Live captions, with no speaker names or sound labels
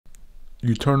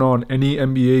you turn on any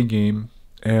NBA game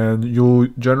and you'll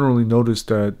generally notice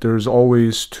that there's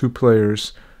always two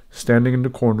players standing in the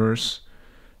corners,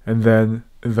 and then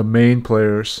the main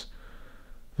players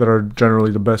that are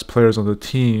generally the best players on the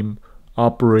team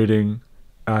operating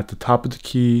at the top of the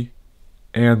key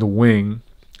and the wing.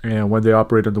 And when they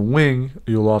operate on the wing,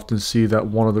 you'll often see that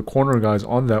one of the corner guys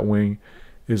on that wing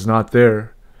is not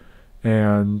there.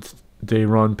 And they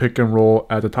run pick and roll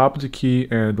at the top of the key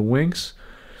and the wings.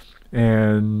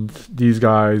 And these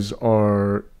guys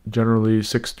are generally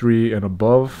 6'3" and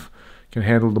above, can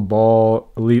handle the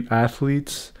ball, elite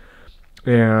athletes,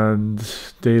 and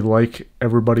they like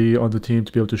everybody on the team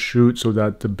to be able to shoot so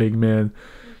that the big man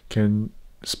can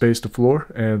space the floor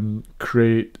and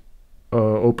create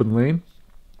open lane.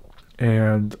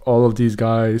 And all of these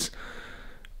guys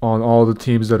on all the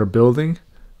teams that are building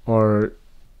are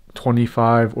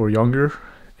 25 or younger,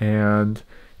 and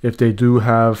if they do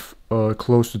have a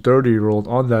close to 30-year-old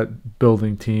on that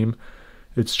building team,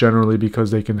 it's generally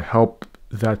because they can help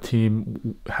that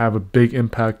team have a big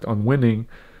impact on winning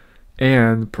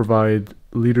and provide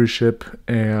leadership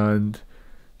and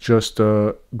just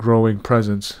a growing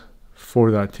presence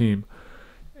for that team.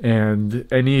 And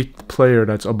any player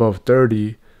that's above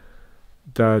 30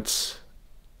 that's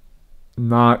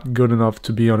not good enough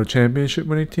to be on a championship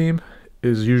winning team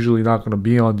is usually not going to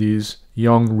be on these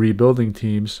young rebuilding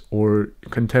teams or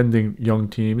contending young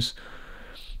teams.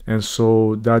 And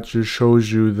so that just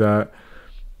shows you that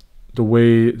the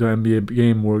way the NBA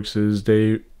game works is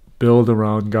they build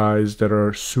around guys that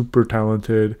are super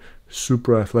talented,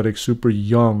 super athletic, super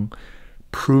young,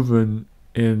 proven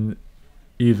in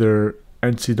either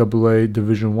NCAA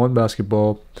Division I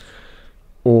basketball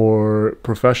or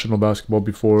professional basketball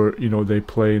before, they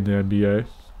play in the NBA.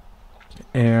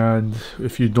 And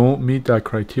if you don't meet that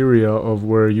criteria of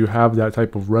where you have that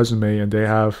type of resume and they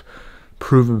have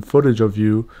proven footage of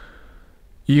you,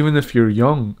 even if you're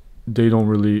young, they don't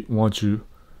really want you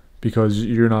because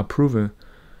you're not proven.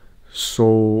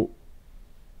 So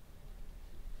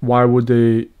why would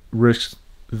they risk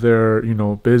their,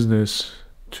 business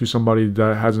to somebody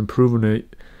that hasn't proven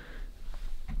it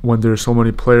when there's so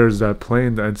many players that play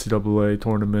in the NCAA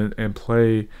tournament and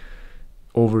play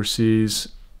overseas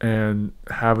and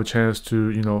have a chance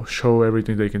to, show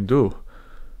everything they can do?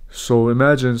 So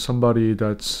imagine somebody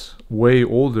that's way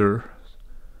older,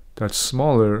 that's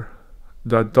smaller,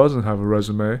 that doesn't have a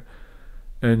resume,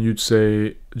 and you'd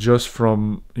say just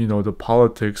from, the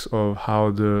politics of how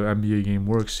the NBA game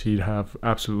works, he'd have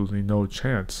absolutely no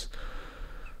chance.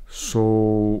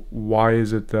 So why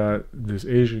is it that this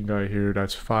Asian guy here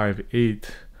that's 5'8"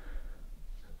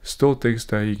 still thinks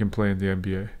that he can play in the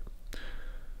NBA?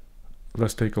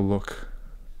 Let's take a look.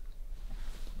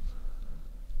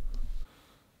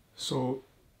 So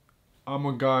I'm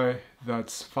a guy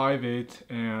that's 5'8",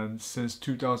 and since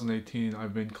 2018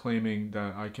 I've been claiming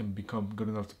that I can become good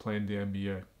enough to play in the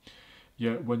NBA.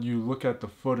 Yet when you look at the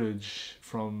footage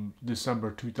from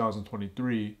December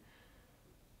 2023,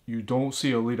 you don't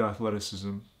see elite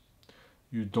athleticism.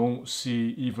 You don't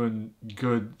see even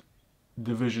good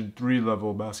Division III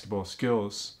level basketball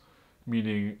skills,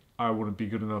 meaning I wouldn't be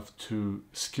good enough to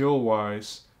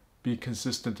skill-wise be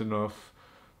consistent enough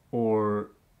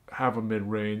or have a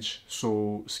mid-range.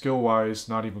 So skill-wise,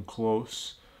 not even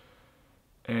close.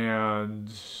 And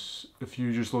if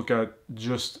you just look at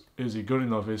just is he good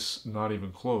enough, it's not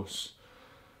even close.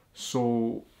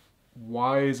 So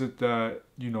why is it that,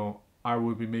 I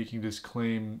would be making this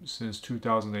claim since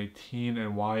 2018,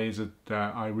 and why is it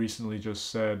that I recently just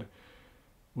said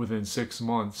within 6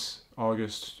 months,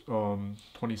 August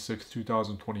 26,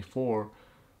 2024,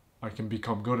 I can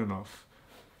become good enough?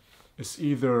 It's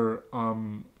either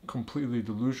I'm completely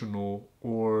delusional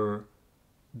or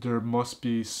there must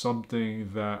be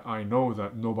something that I know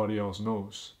that nobody else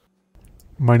knows.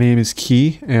 My name is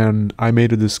Key, and I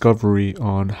made a discovery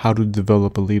on how to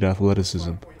develop elite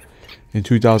athleticism. In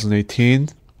 2018,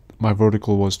 my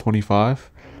vertical was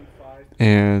 25,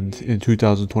 and in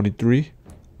 2023,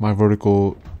 my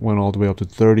vertical went all the way up to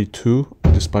 32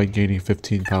 despite gaining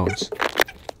 15 pounds.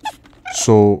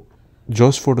 So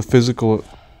just for the physical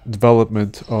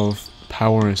development of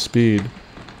power and speed,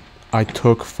 I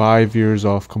took 5 years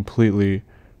off completely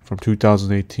from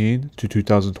 2018 to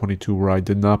 2022 where I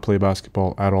did not play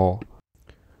basketball at all.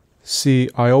 See,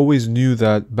 I always knew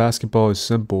that basketball is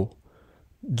simple.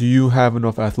 Do you have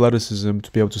enough athleticism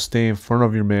to be able to stay in front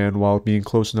of your man while being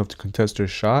close enough to contest their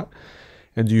shot?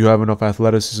 And do you have enough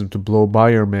athleticism to blow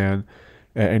by your man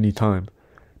at any time?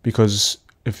 Because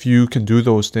if you can do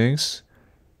those things,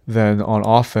 then on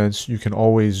offense, you can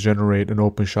always generate an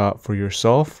open shot for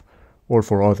yourself or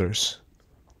for others.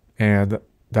 And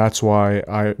that's why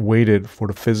I waited for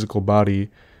the physical body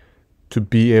to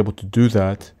be able to do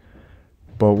that.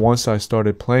 But once I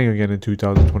started playing again in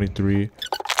 2023,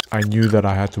 I knew that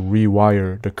I had to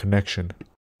rewire the connection.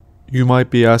 You might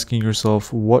be asking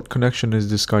yourself, what connection is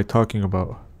this guy talking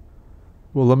about?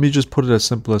 Well, let me just put it as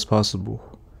simple as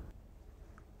possible.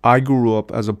 I grew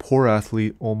up as a poor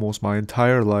athlete almost my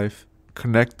entire life,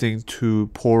 connecting to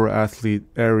poor athlete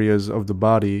areas of the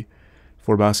body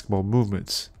for basketball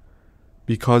movements.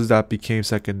 Because that became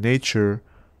second nature,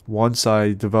 once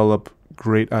I develop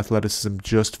great athleticism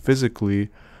just physically,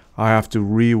 I have to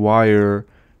rewire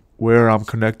where I'm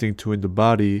connecting to in the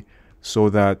body so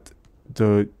that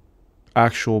the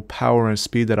actual power and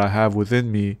speed that I have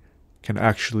within me can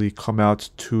actually come out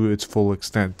to its full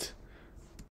extent.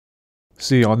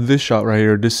 See, on this shot right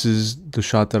here, this is the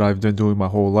shot that I've been doing my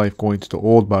whole life, going to the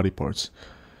old body parts.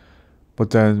 But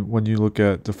then when you look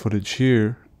at the footage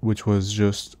here, which was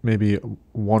just maybe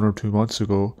 1 or 2 months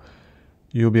ago,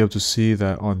 you'll be able to see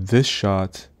that on this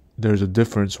shot, there's a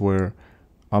difference where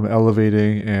I'm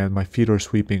elevating and my feet are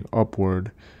sweeping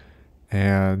upward.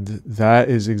 And that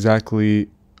is exactly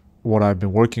what I've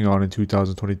been working on in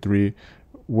 2023,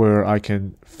 where I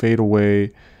can fade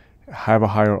away, have a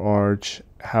higher arch,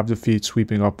 have the feet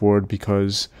sweeping upward,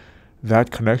 because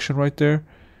that connection right there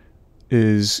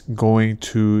is going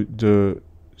to the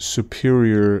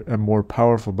superior and more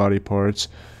powerful body parts,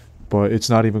 but it's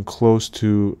not even close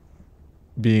to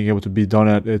being able to be done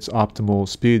at its optimal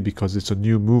speed because it's a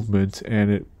new movement,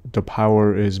 and the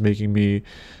power is making me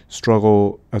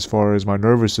struggle as far as my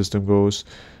nervous system goes.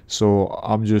 So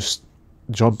I'm just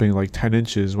jumping like 10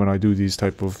 inches when I do these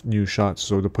type of new shots.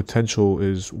 So the potential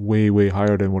is way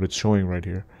higher than what it's showing right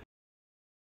here.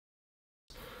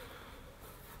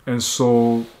 And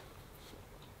so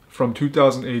from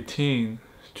 2018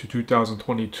 to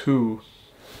 2022,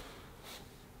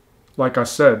 like I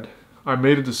said, I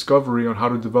made a discovery on how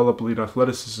to develop elite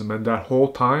athleticism, and that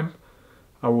whole time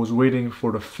I was waiting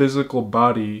for the physical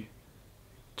body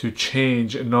to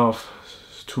change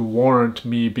enough to warrant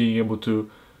me being able to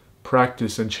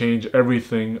practice and change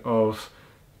everything of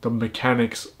the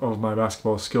mechanics of my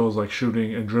basketball skills, like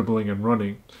shooting and dribbling and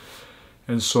running.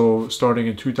 And so starting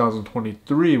in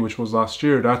 2023, which was last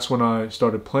year, that's when I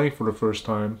started playing for the first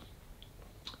time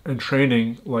and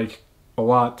training like a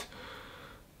lot.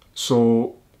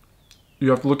 So you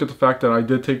have to look at the fact that I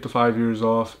did take the 5 years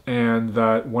off, and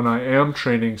that when I am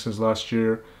training since last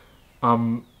year,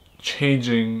 I'm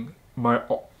changing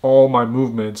all my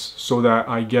movements so that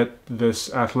I get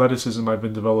this athleticism I've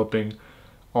been developing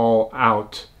all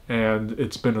out, and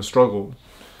it's been a struggle.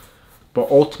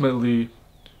 But ultimately,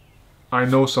 I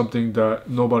know something that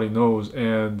nobody knows,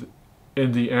 and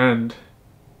in the end,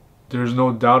 there's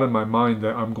no doubt in my mind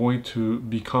that I'm going to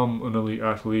become an elite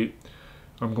athlete.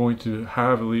 I'm going to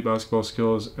have elite basketball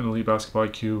skills and elite basketball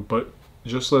IQ, but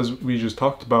just as we just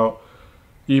talked about,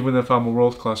 even if I'm a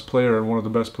world-class player and one of the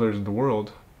best players in the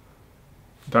world,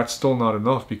 that's still not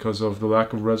enough because of the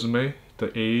lack of resume,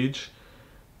 the age,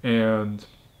 and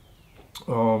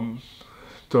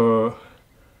the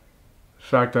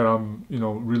fact that I'm,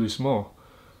 really small.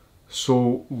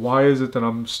 So why is it that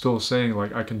I'm still saying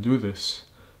like I can do this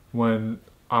when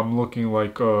I'm looking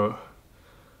like a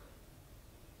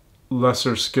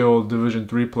lesser skilled Division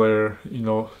 3 player,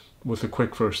 with a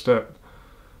quick first step?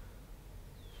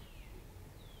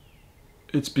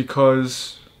 It's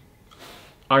because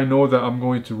I know that I'm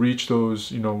going to reach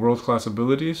those, world-class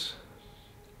abilities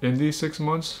in these 6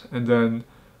 months. And then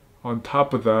on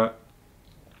top of that,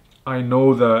 I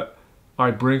know that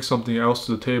I bring something else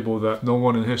to the table that no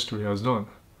one in history has done.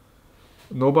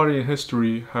 Nobody in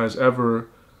history has ever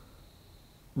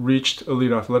reached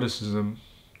elite athleticism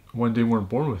when they weren't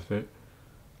born with it.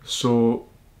 So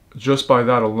just by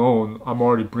that alone, I'm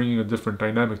already bringing a different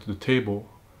dynamic to the table.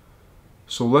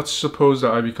 So let's suppose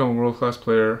that I become a world-class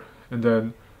player, and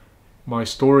then my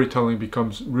storytelling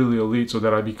becomes really elite so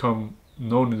that I become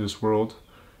known in this world,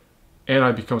 and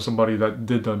I become somebody that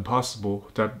did the impossible,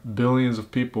 that billions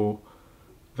of people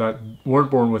that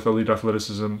weren't born with elite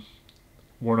athleticism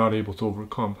were not able to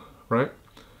overcome, right?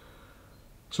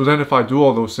 So then if I do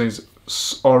all those things,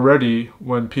 already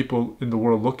when people in the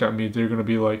world look at me, they're going to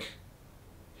be like,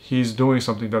 he's doing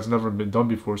something that's never been done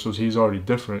before, so he's already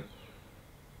different.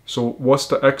 So what's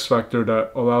the X factor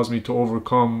that allows me to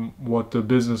overcome what the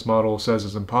business model says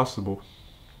is impossible?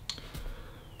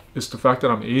 It's the fact that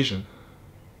I'm Asian.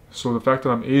 So the fact that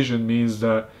I'm Asian means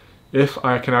that if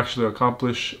I can actually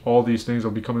accomplish all these things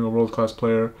of becoming a world-class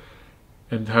player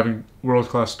and having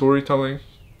world-class storytelling,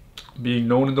 being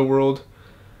known in the world,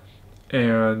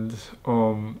 and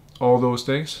all those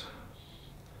things,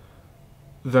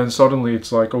 then suddenly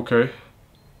it's like, okay,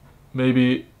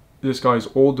 maybe this guy's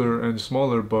older and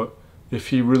smaller, but if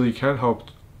he really can help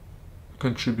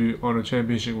contribute on a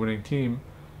championship winning team,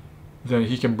 then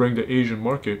he can bring the Asian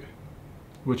market,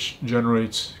 which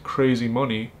generates crazy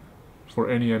money for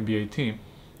any NBA team.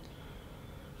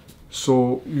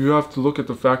 So you have to look at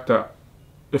the fact that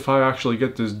if I actually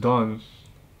get this done,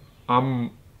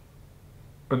 I'm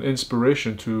an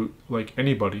inspiration to like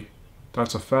anybody.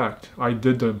 That's a fact. I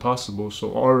did the impossible.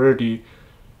 So already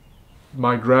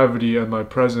my gravity and my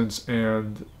presence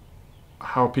and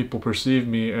how people perceive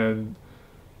me and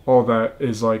all that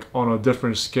is like on a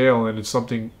different scale, and it's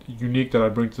something unique that I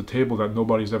bring to the table that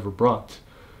nobody's ever brought.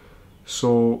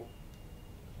 So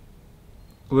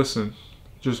listen,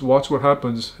 just watch what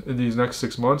happens in these next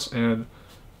 6 months, and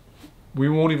we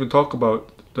won't even talk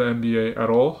about the NBA at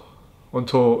all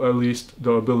until at least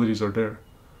the abilities are there.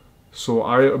 So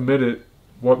I admitted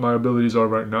what my abilities are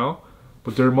right now,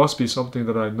 but there must be something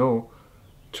that I know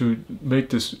to make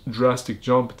this drastic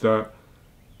jump that,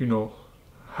 you know,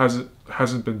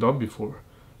 hasn't been done before.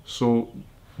 So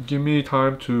give me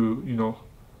time to,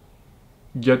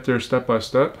 get there step by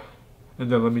step, and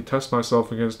then let me test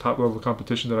myself against top level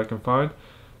competition that I can find,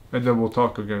 and then we'll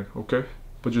talk again, okay?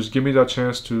 But just give me that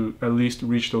chance to at least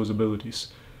reach those abilities,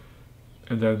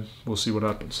 and then we'll see what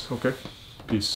happens, okay?